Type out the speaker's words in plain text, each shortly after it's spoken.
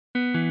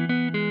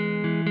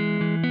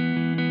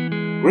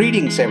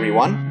Greetings,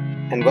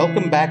 everyone, and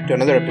welcome back to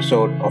another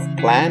episode of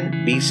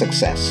Plan B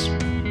Success.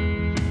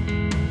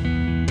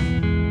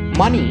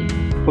 Money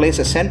plays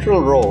a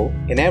central role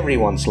in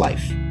everyone's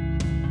life.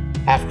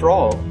 After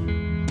all,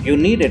 you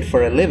need it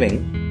for a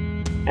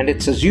living, and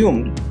it's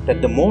assumed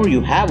that the more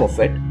you have of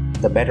it,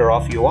 the better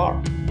off you are.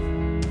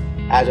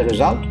 As a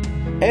result,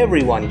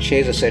 everyone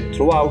chases it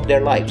throughout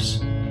their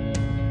lives.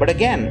 But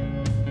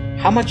again,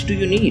 how much do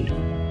you need?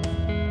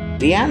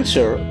 The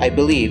answer, I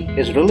believe,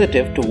 is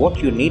relative to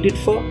what you need it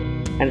for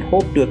and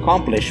hope to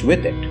accomplish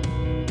with it.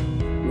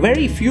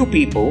 Very few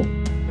people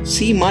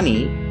see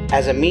money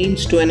as a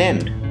means to an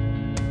end,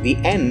 the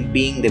end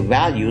being the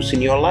values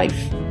in your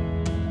life.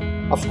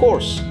 Of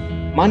course,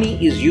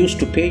 money is used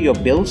to pay your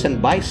bills and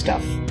buy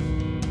stuff,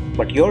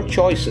 but your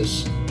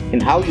choices in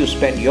how you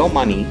spend your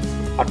money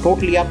are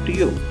totally up to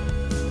you.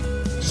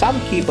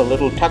 Some keep a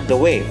little tucked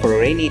away for a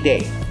rainy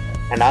day,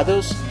 and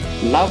others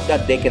love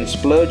that they can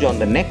splurge on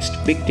the next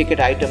big-ticket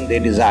item they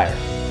desire.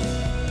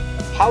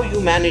 How you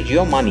manage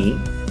your money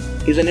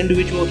is an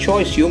individual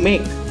choice you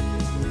make.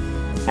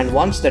 And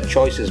once that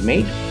choice is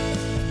made,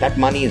 that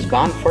money is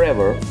gone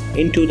forever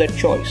into that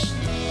choice.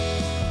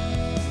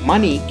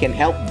 Money can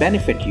help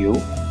benefit you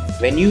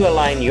when you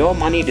align your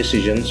money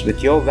decisions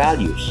with your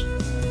values.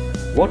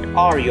 What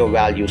are your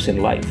values in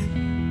life?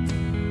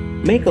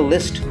 Make a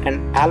list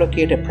and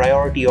allocate a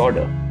priority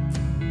order.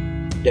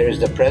 There is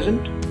the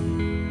present,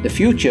 the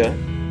future,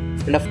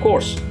 and of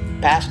course,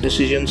 past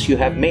decisions you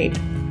have made.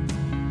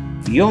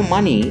 Your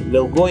money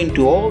will go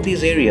into all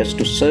these areas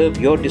to serve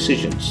your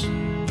decisions.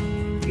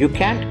 You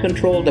can't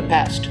control the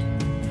past,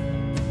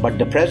 but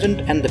the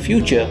present and the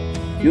future,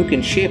 you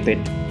can shape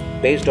it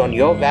based on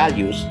your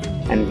values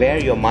and where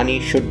your money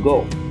should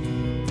go.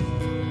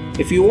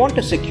 If you want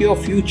a secure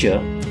future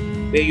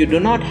where you do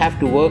not have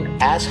to work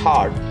as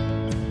hard,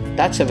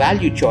 that's a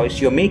value choice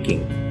you're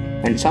making,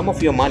 and some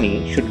of your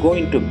money should go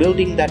into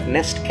building that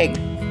nest egg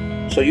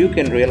so you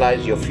can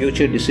realize your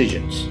future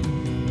decisions.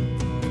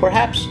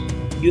 Perhaps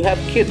you have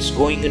kids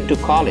going into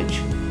college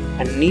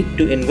and need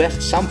to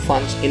invest some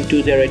funds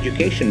into their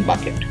education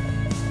bucket.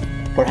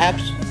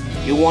 Perhaps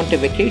you want a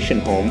vacation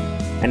home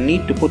and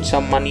need to put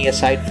some money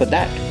aside for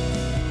that.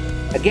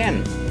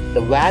 Again, the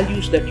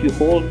values that you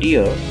hold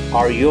dear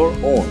are your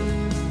own,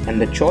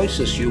 and the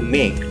choices you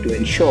make to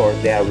ensure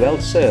they are well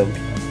served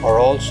are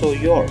also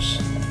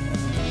yours.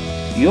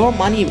 Your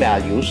money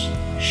values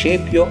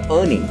shape your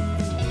earning,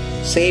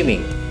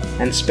 saving,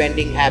 and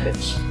spending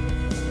habits.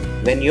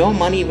 When your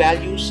money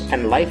values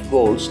and life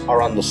goals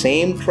are on the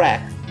same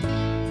track,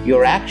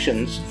 your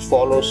actions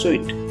follow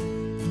suit.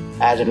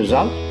 As a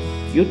result,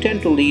 you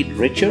tend to lead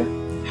richer,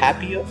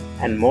 happier,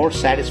 and more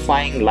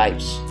satisfying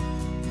lives.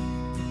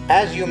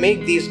 As you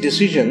make these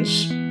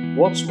decisions,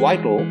 what's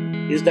vital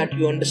is that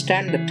you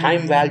understand the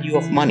time value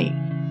of money.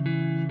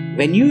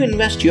 When you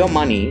invest your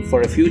money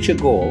for a future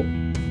goal,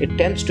 it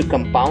tends to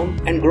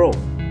compound and grow.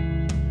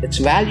 Its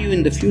value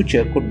in the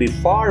future could be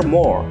far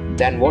more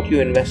than what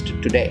you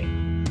invested today.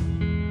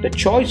 The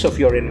choice of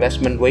your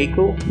investment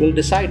vehicle will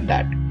decide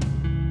that.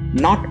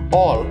 Not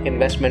all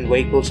investment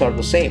vehicles are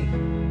the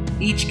same.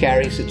 Each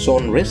carries its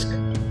own risk,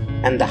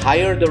 and the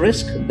higher the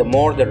risk, the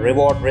more the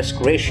reward-risk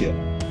ratio.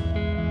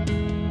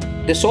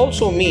 This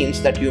also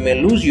means that you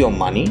may lose your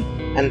money,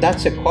 and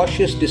that's a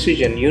cautious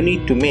decision you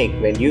need to make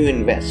when you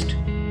invest.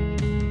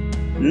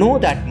 Know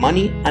that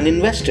money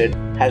uninvested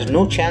has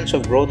no chance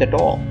of growth at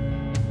all.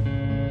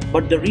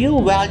 But the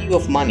real value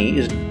of money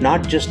is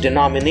not just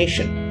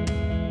denomination.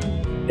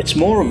 It's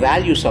more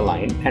values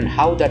aligned and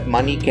how that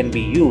money can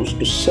be used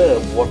to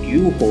serve what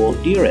you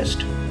hold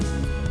dearest.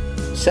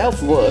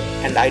 Self-worth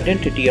and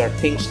identity are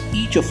things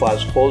each of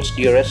us holds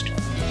dearest,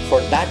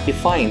 for that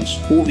defines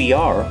who we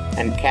are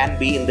and can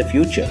be in the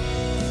future.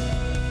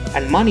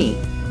 And money,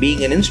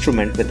 being an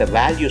instrument with a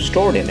value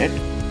stored in it,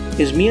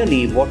 is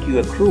merely what you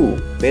accrue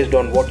based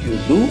on what you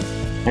do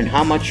and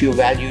how much you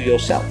value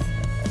yourself.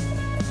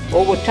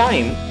 Over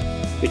time,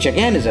 which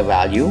again is a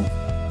value,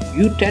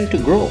 you tend to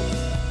grow,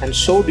 and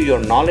so do your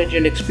knowledge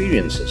and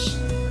experiences,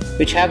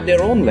 which have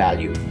their own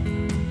value.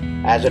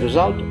 As a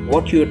result,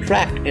 what you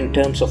attract in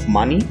terms of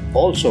money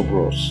also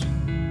grows.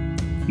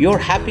 Your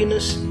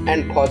happiness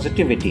and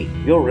positivity,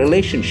 your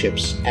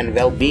relationships and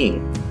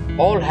well-being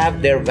all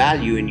have their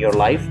value in your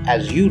life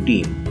as you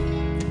deem.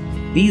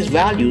 These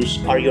values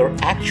are your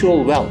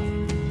actual wealth,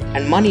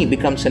 and money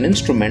becomes an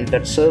instrument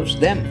that serves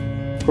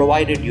them,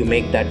 provided you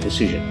make that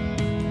decision.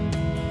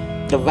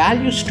 The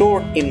value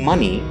stored in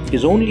money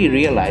is only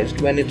realized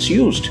when it's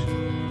used,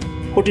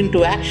 put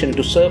into action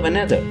to serve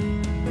another,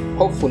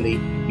 hopefully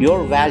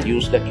your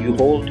values that you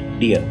hold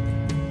dear.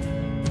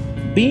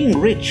 Being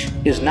rich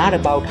is not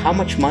about how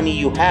much money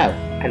you have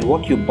and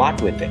what you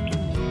bought with it.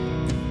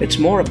 It's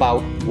more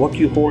about what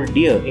you hold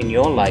dear in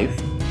your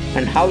life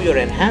and how you're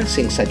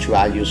enhancing such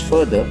values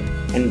further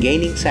and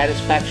gaining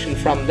satisfaction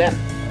from them.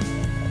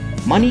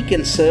 Money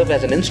can serve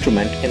as an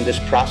instrument in this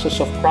process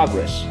of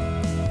progress.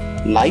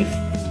 Life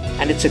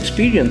and its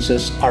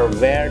experiences are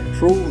where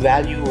true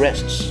value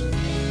rests.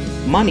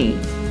 Money,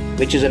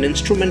 which is an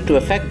instrument to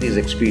affect these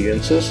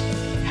experiences,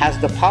 has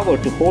the power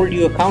to hold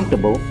you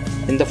accountable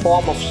in the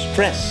form of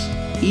stress,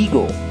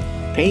 ego,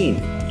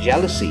 pain,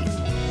 jealousy,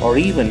 or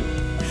even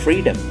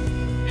freedom,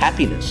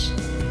 happiness,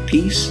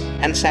 peace,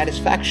 and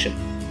satisfaction.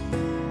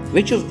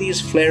 Which of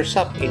these flares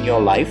up in your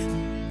life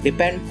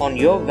depend on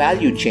your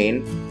value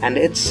chain and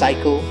its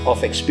cycle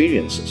of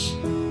experiences.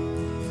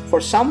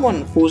 For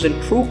someone who's in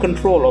true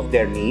control of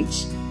their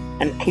needs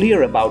and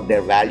clear about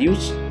their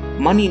values,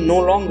 money no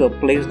longer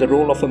plays the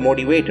role of a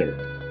motivator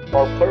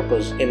or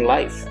purpose in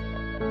life,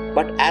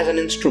 but as an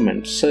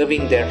instrument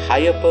serving their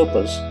higher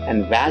purpose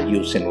and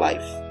values in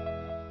life.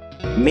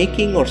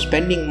 Making or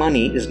spending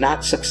money is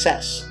not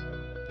success.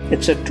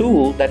 It's a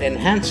tool that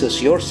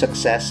enhances your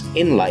success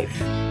in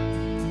life.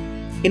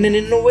 In an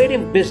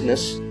innovative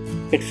business,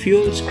 it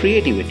fuels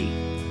creativity.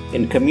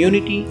 In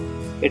community,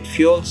 it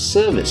fuels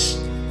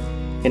service.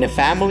 In a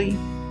family,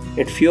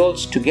 it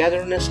fuels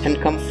togetherness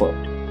and comfort.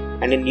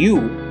 And in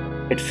you,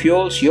 it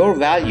fuels your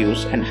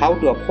values and how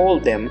to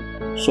uphold them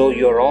so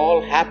you're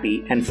all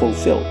happy and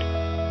fulfilled.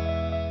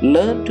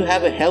 Learn to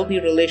have a healthy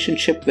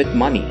relationship with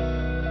money.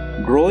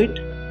 Grow it,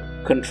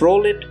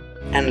 control it,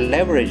 and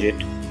leverage it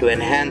to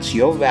enhance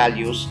your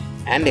values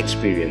and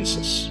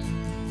experiences.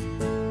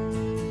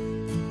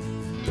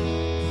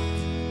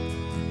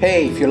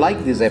 Hey, if you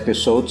like these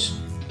episodes,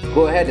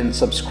 go ahead and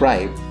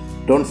subscribe.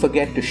 Don't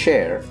forget to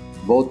share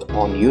both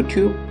on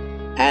YouTube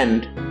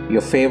and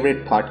your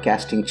favorite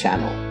podcasting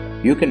channel.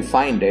 You can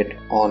find it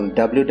on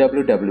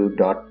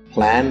www.planb.live.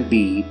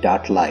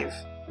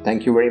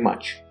 Thank you very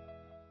much.